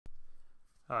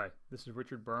Hi, this is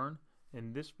Richard Byrne.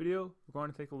 In this video, we're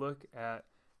going to take a look at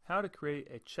how to create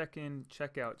a check-in,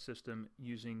 check-out system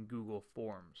using Google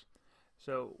Forms.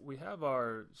 So we have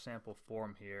our sample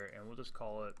form here, and we'll just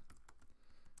call it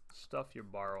Stuff You're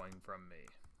Borrowing From Me.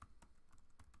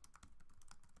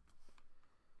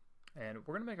 And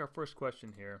we're going to make our first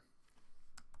question here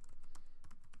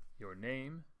your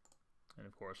name, and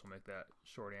of course we'll make that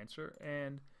short answer.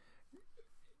 And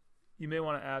you may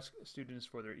want to ask students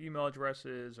for their email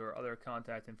addresses or other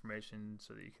contact information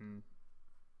so that you can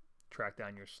track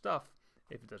down your stuff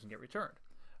if it doesn't get returned.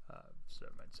 So I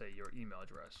might say your email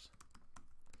address.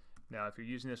 Now if you're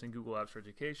using this in Google Apps for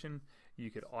Education,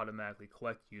 you could automatically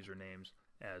collect usernames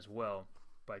as well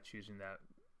by choosing that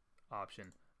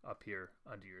option up here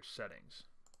under your settings.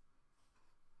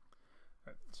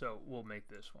 All right, so we'll make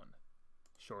this one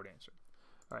short answer.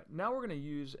 All right, now we're going to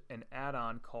use an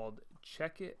add-on called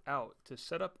Check It Out to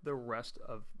set up the rest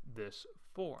of this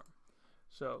form.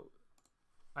 So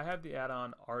I have the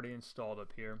add-on already installed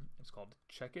up here. It's called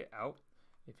Check It Out.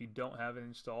 If you don't have it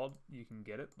installed, you can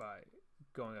get it by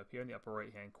going up here in the upper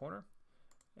right-hand corner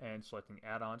and selecting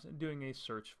add-ons and doing a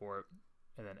search for it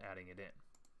and then adding it in.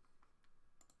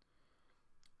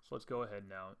 So let's go ahead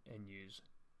now and use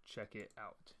Check It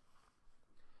Out.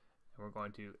 And we're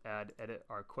going to edit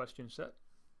our question set.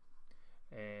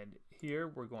 And here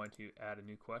we're going to add a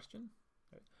new question.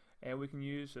 And we can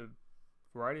use a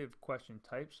variety of question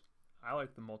types. I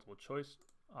like the multiple choice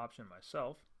option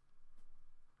myself.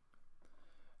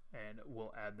 And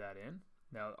we'll add that in.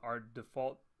 Now our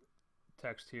default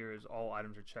text here is all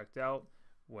items are checked out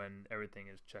when everything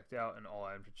is checked out, and all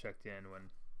items are checked in when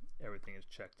everything is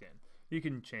checked in. You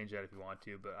can change that if you want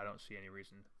to, but I don't see any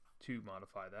reason to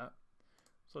modify that.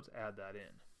 So let's add that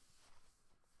in.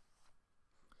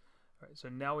 All right, so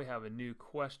now we have a new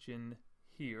question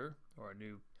here, or a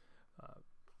new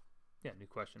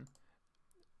question,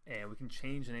 and we can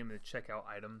change the name of the checkout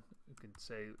item. We can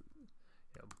say,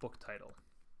 book title.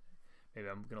 Maybe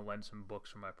I'm going to lend some books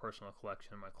from my personal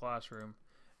collection in my classroom,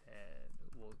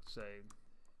 and we'll say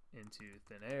Into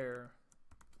Thin Air,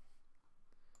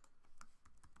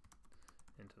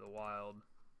 Into the Wild,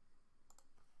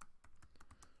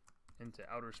 Into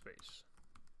Outer Space.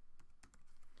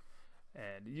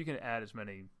 And you can add as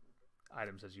many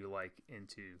items as you like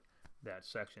into that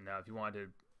section. Now if you wanted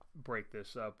to break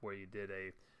this up where you did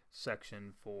a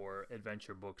section for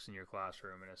adventure books in your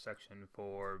classroom and a section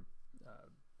for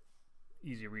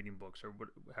easy reading books, or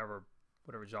whatever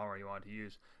genre you want to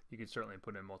use, you could certainly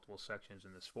put in multiple sections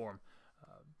in this form,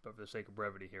 but for the sake of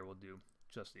brevity here we'll do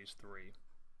just these three.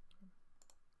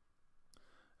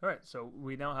 Alright, so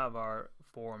we now have our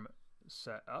form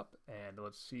set up, and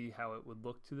let's see how it would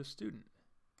look to the student.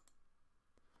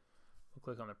 We'll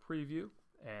click on the preview,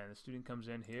 and the student comes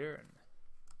in here and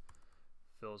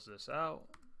fills this out,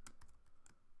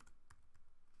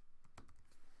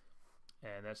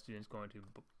 and that student's going to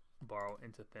borrow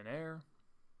Into Thin Air,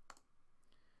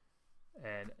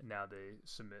 and now they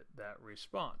submit that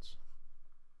response.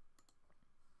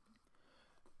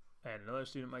 And another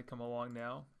student might come along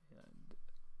now, and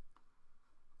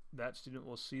that student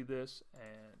will see this,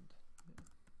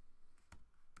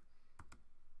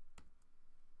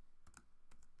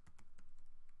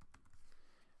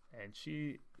 and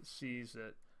she sees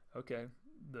that, okay,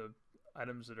 the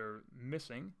items that are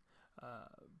missing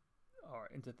are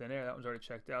Into Thin Air. That one's already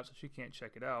checked out, so she can't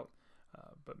check it out,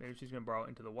 but maybe she's going to borrow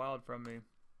Into the Wild from me,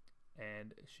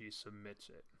 and she submits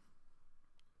it.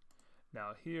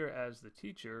 Now here, as the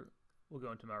teacher, we'll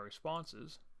go into my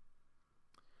responses,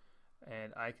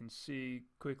 and I can see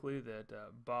quickly that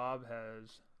Bob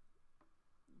has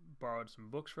borrowed some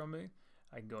books from me.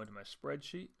 I can go into my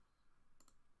spreadsheet,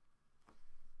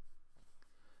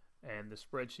 and the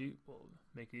spreadsheet will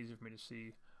make it easier for me to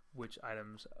see which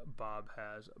items Bob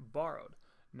has borrowed.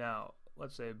 Now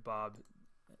let's say Bob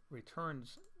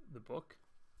returns the book.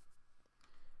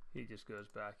 He just goes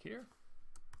back here,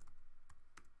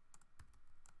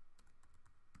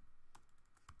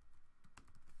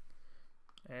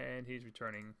 and he's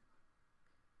returning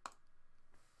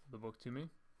the book to me.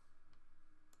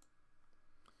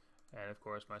 And of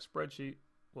course my spreadsheet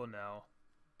will now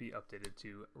be updated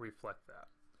to reflect that.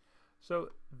 So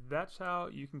that's how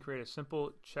you can create a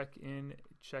simple check-in,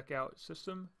 check-out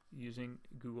system using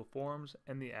Google Forms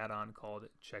and the add-on called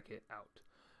Check It Out.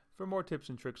 For more tips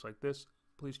and tricks like this,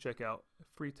 please check out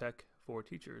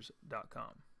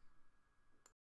freetechforteachers.com.